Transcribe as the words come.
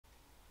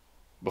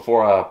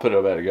before I put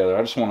it back together,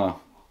 I just want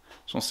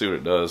to see what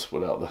it does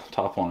without the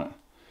top on it.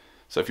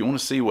 So if you want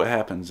to see what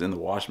happens in the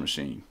washing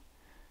machine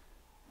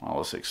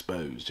while it's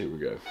exposed, here we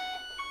go.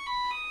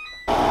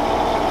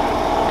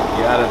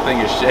 Yeah, that thing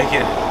is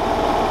shaking.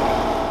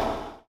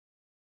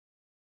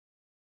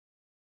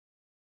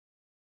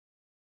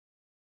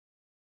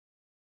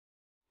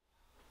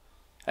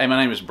 Hey, my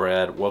name is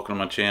Brad. Welcome to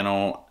my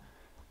channel.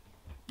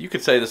 You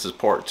could say this is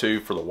part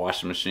 2 for the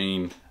washing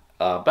machine.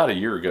 About a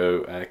year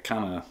ago, I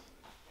kind of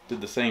did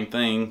the same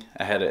thing.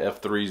 I had a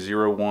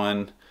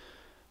F3E1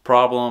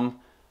 problem.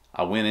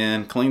 I went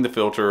in, cleaned the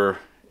filter,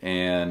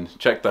 and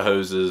checked the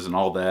hoses and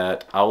all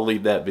that. I'll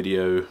leave that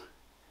video.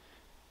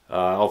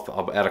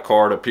 I'll add a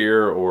card up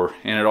here,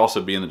 and it'll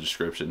also be in the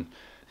description.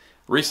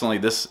 Recently,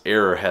 this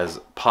error has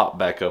popped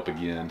back up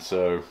again,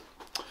 so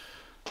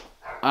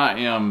I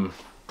am...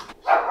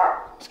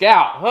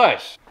 Scout,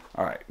 hush!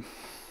 Alright,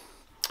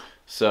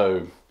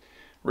 so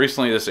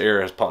recently this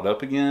error has popped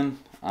up again.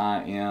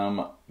 I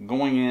am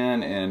going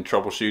in and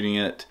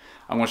troubleshooting it.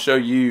 I'm going to show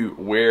you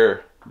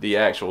where the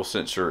actual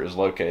sensor is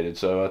located.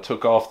 So I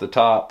took off the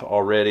top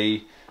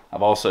already.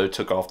 I've also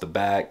took off the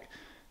back.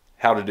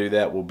 How to do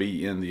that will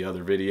be in the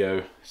other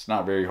video. It's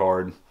not very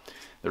hard.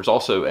 There's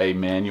also a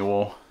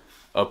manual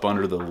up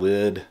under the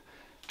lid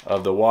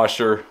of the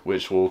washer,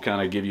 which will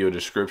kind of give you a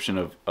description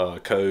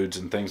of codes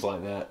and things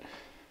like that.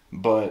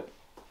 But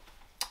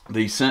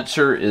the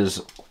sensor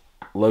is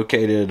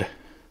located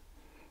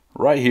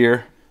right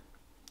here.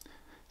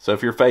 So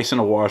if you're facing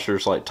a washer,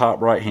 it's like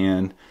top right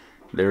hand.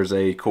 There's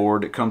a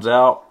cord that comes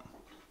out,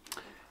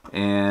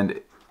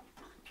 and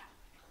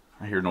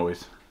I hear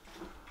noise.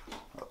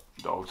 Oh,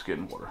 dog's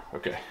getting water.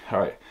 Okay, all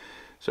right.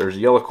 So there's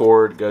a yellow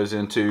cord, goes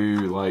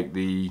into like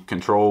the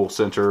control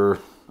center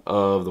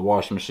of the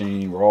washing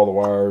machine where all the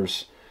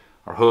wires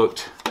are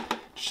hooked.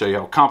 To show you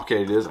how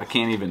complicated it is, I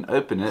can't even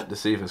open it to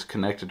see if it's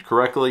connected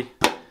correctly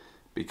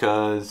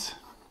because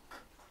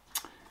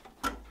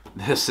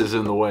this is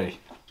in the way.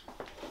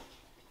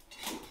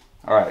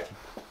 All right.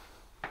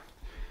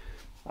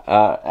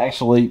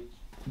 Actually,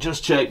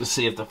 just check to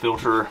see if the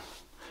filter,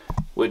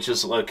 which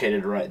is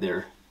located right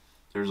there,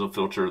 there's a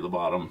filter at the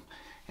bottom.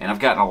 And I've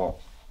gotten a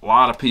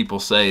lot of people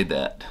say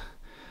that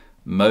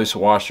most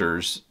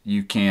washers,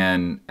 you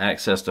can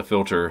access the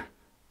filter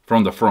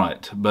from the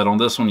front, but on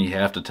this one you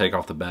have to take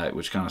off the back,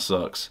 which kind of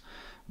sucks.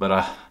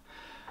 But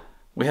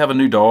we have a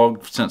new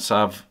dog since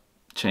I've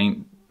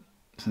made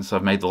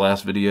the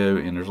last video,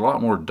 and there's a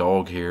lot more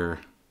dog hair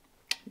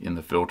in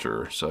the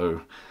filter,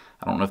 so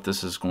I don't know if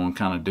this is going to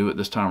kind of do it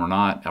this time or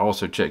not. I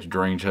also checked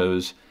drainage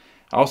hose.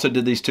 I also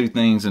did these two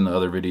things in the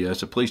other video,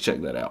 so please check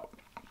that out.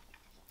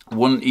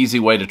 One easy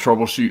way to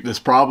troubleshoot this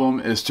problem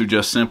is to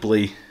just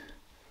simply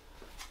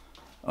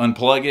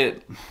unplug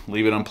it,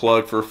 leave it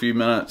unplugged for a few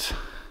minutes,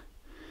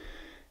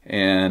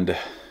 and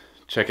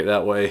check it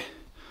that way.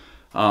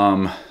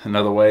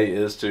 Another way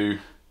is to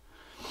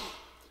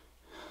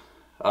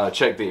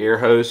check the air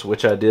hose,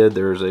 which I did.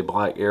 There's a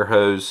black air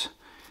hose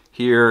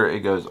here. It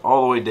goes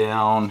all the way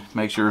down.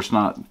 Make sure it's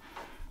not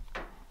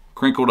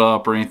crinkled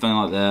up or anything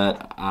like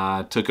that.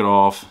 I took it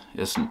off.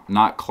 It's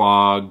not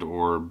clogged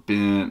or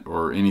bent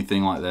or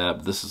anything like that,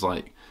 but this is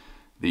like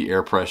the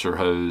air pressure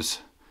hose,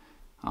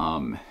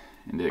 and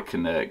it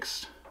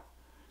connects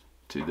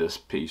to this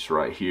piece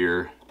right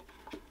here.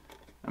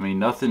 I mean,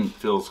 nothing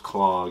feels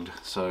clogged,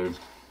 so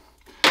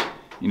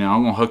you know,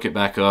 I'm gonna hook it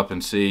back up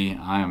and see.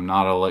 I am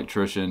not an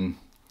electrician.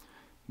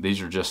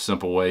 These are just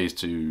simple ways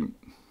to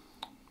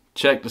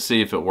check to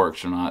see if it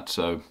works or not.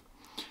 So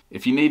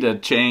if you need to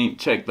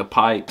check the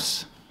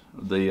pipes,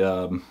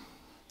 I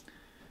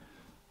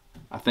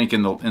think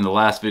in the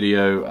last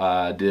video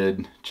I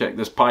did check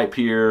this pipe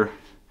here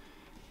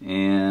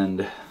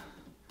and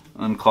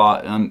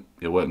unclogged.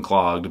 It wasn't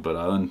clogged, but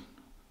I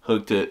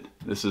unhooked it.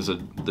 This is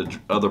the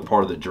other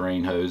part of the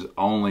drain hose.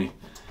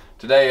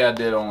 Today I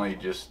did only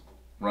just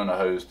run a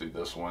hose through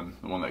this one,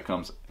 the one that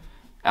comes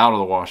out of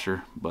the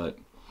washer. But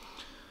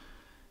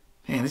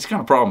man, these kind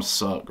of problems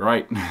suck,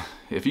 right?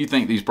 If you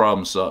think these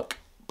problems suck,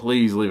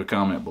 please leave a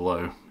comment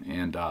below.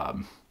 And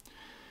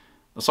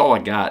that's all I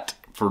got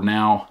for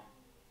now.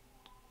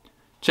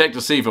 Check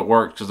to see if it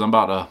works, because I'm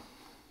about to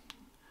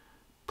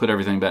put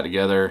everything back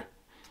together.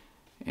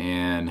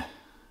 And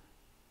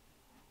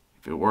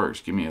if it works,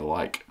 give me a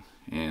like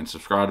and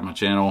subscribe to my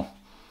channel.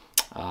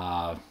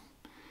 And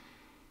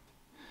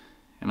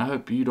I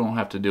hope you don't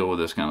have to deal with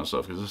this kind of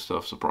stuff, because this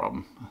stuff's a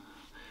problem.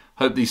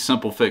 Hope these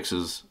simple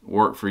fixes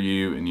work for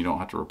you and you don't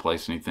have to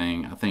replace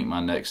anything. I think my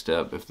next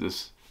step, if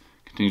this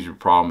continues to be a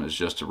problem, is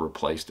just to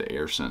replace the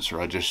air sensor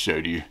I just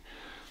showed you.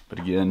 But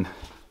again,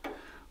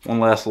 one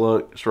last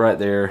look. It's right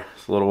there.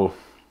 It's a little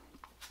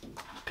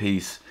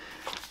piece.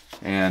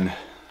 And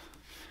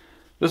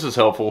this is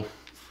helpful.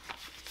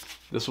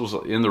 This was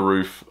in the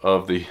roof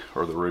of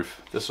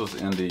this was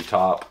in the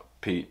top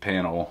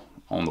panel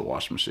on the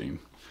washing machine.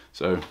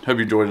 So hope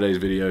you enjoyed today's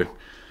video.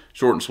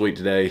 Short and sweet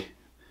today,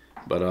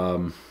 but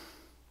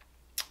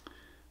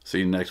see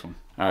you in the next one.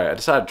 All right, I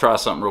decided to try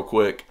something real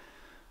quick.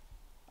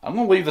 I'm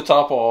gonna leave the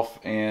top off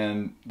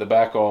and the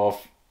back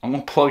off I'm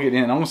gonna plug it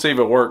in. I'm gonna see if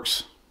it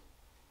works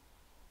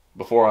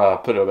before I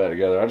put it back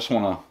together. I just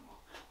wanna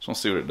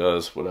see what it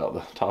does without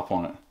the top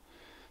on it.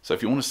 So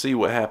if you want to see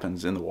what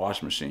happens in the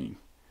washing machine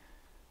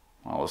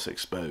while it's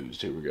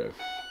exposed, here we go.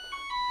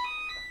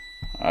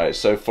 All right,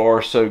 so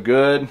far so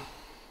good.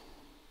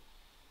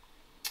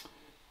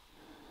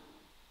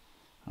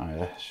 All right,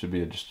 that should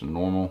be just a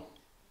normal.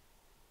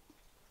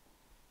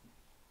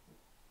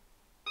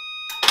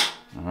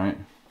 All right,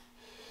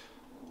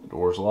 the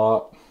door's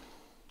locked.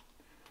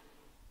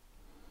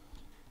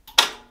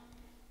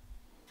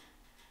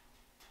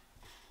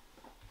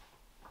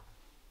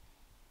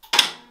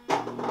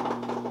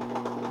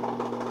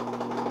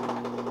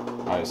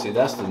 Alright, see,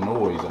 that's the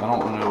noise. I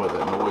don't know what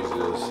that noise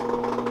is.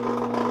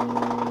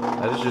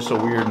 That is just a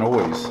weird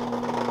noise.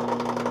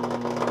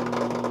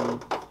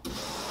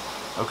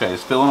 Okay,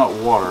 it's filling up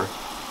water.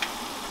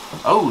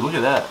 Oh, look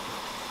at that.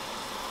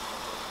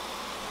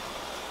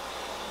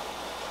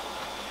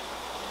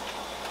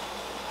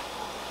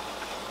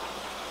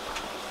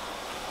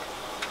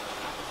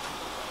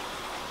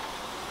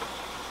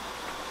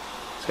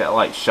 It's got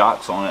like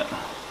shocks on it.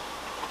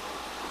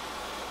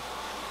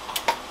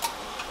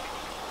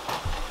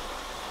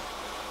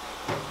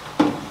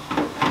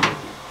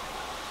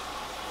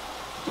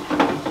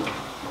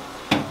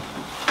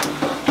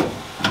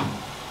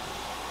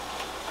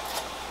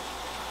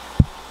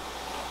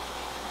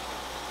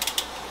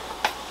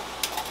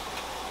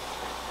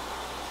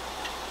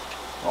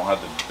 I don't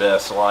have the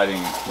best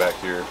lighting back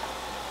here.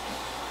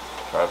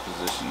 Try to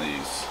position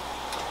these.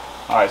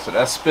 Alright, so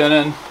that's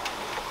spinning.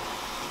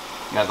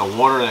 Got the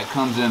water that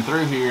comes in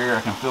through here.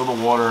 I can feel the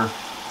water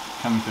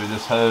coming through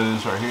this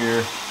hose right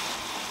here.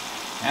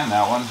 And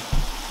that one.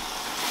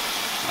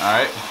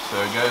 Alright,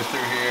 so it goes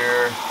through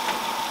here.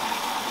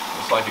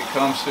 Looks like it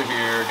comes through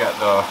here. Got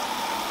the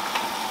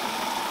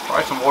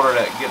probably some water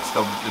that gets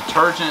the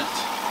detergent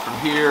from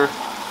here.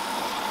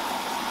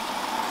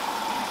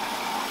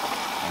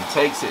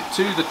 Takes it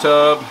to the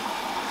tub.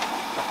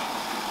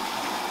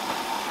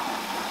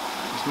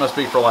 This must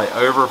be for like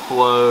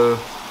overflow.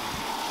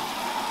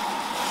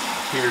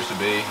 Appears to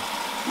be.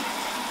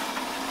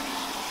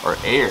 Or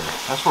air.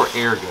 That's where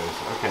air goes.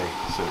 Okay,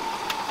 so.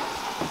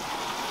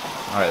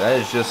 Alright, that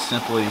is just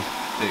simply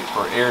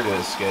for air to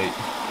escape.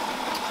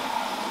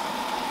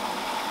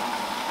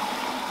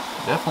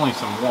 Definitely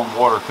some warm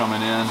water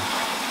coming in.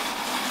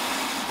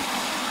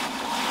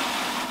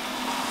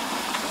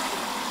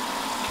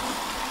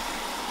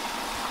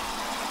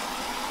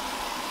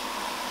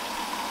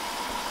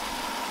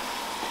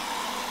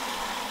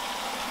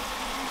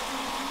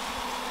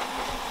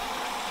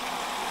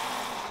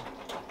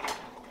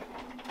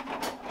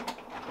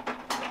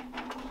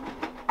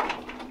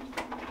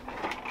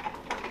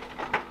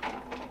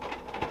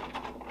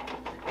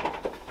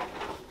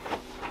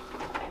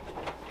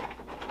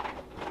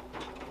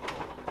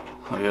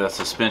 Oh yeah, that's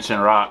suspension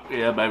rock.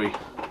 Yeah, baby.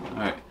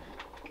 Alright.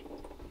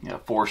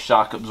 Got 4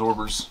 shock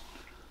absorbers.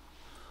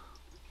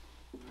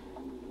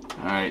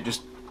 Alright,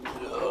 just...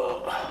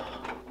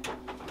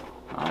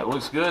 Alright,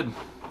 looks good.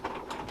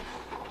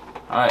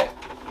 Alright.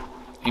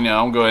 You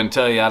know, I'm going to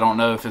tell you, I don't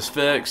know if it's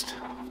fixed.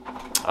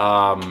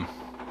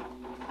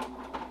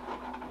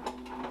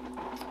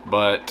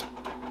 But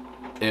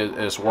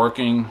it's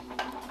working.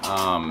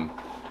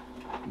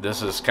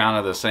 This is kind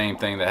of the same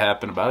thing that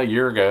happened about a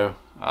year ago.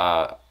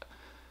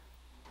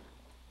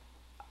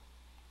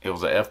 It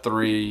was a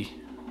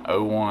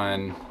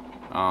F3E1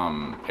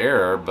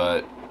 error,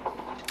 but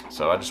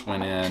so I just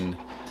went in,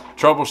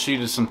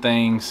 troubleshooted some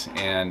things,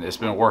 and it's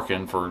been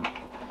working for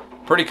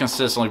pretty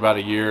consistently about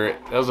a year.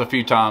 There was a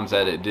few times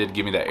that it did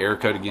give me that error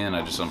code again.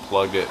 I just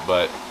unplugged it,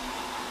 but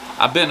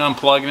I've been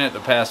unplugging it the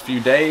past few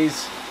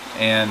days,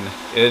 and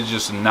it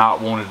just not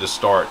wanted to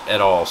start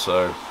at all.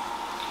 So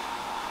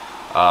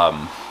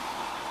I've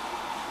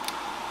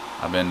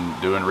been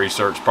doing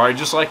research, probably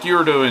just like you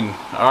were doing.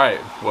 All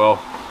right,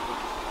 well.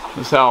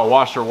 This is how a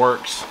washer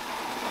works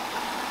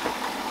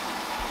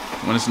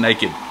when it's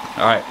naked.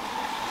 Alright.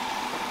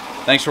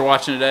 Thanks for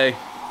watching today.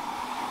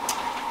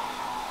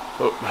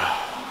 Oh,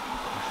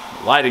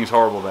 lighting's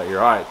horrible back here.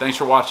 Alright, thanks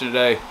for watching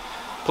today.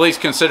 Please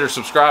consider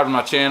subscribing to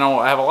my channel.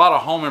 I have a lot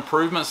of home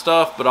improvement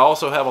stuff, but I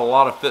also have a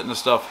lot of fitness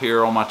stuff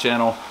here on my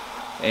channel.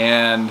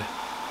 And,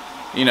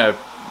 you know,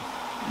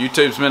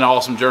 YouTube's been an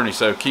awesome journey,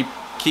 so keep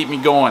me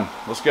going.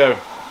 Let's go.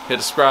 Hit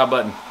the subscribe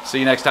button. See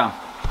you next time.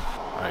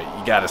 Alright,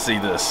 you gotta see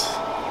this.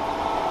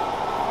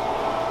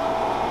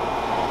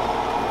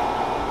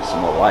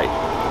 Some more light.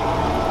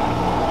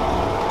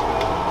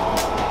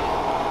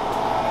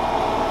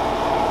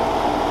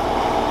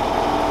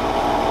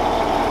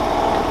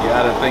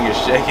 Yeah, that thing is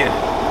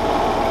shaking.